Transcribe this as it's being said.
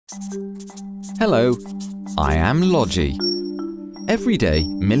Hello, I am Logi. Every day,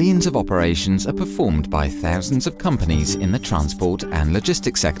 millions of operations are performed by thousands of companies in the transport and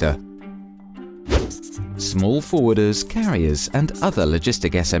logistics sector. Small forwarders, carriers, and other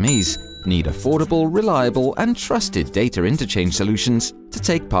logistic SMEs need affordable, reliable, and trusted data interchange solutions to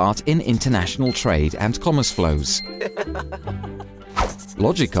take part in international trade and commerce flows.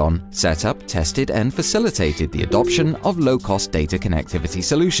 LogiCon set up, tested, and facilitated the adoption of low-cost data connectivity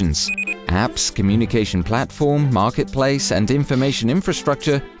solutions. Apps, communication platform, marketplace, and information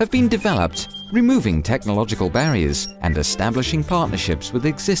infrastructure have been developed, removing technological barriers and establishing partnerships with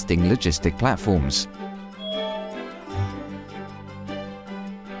existing logistic platforms.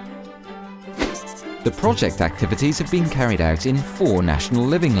 The project activities have been carried out in 4 national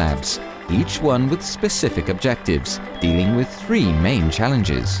living labs, each one with specific objectives, dealing with 3 main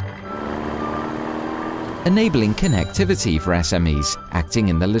challenges. Enabling connectivity for SMEs acting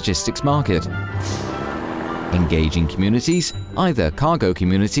in the logistics market. Engaging communities, either cargo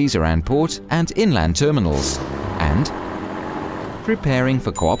communities around port and inland terminals. And preparing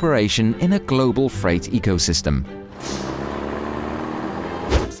for cooperation in a global freight ecosystem.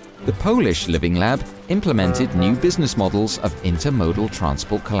 The Polish Living Lab implemented new business models of intermodal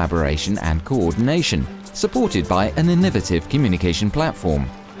transport collaboration and coordination, supported by an innovative communication platform,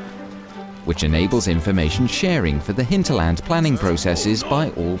 which enables information sharing for the hinterland planning processes by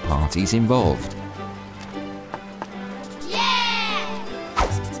all parties involved.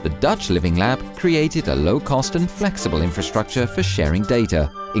 The Dutch Living Lab created a low-cost and flexible infrastructure for sharing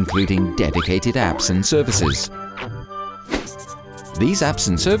data, including dedicated apps and services. These apps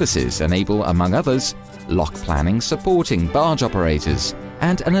and services enable, among others, lock planning supporting barge operators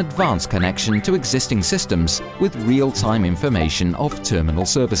and an advanced connection to existing systems with real-time information of terminal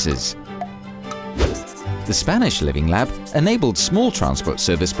services. The Spanish Living Lab enabled small transport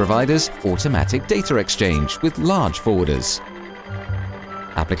service providers automatic data exchange with large forwarders.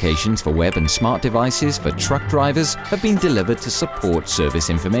 Applications for web and smart devices for truck drivers have been delivered to support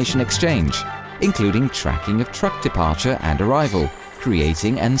service information exchange, including tracking of truck departure and arrival,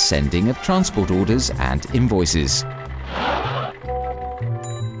 creating and sending of transport orders and invoices.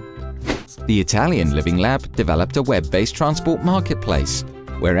 The Italian Living Lab developed a web-based transport marketplace,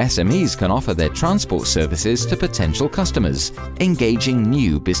 where SMEs can offer their transport services to potential customers, engaging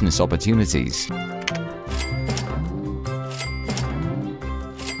new business opportunities.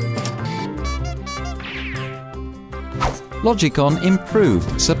 LogiCon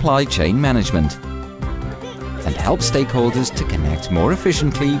improved supply chain management and helped stakeholders to connect more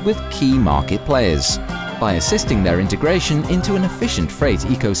efficiently with key market players by assisting their integration into an efficient freight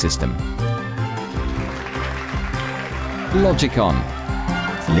ecosystem. LogiCon.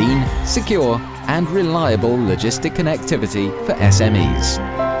 Lean, secure, and reliable logistic connectivity for SMEs.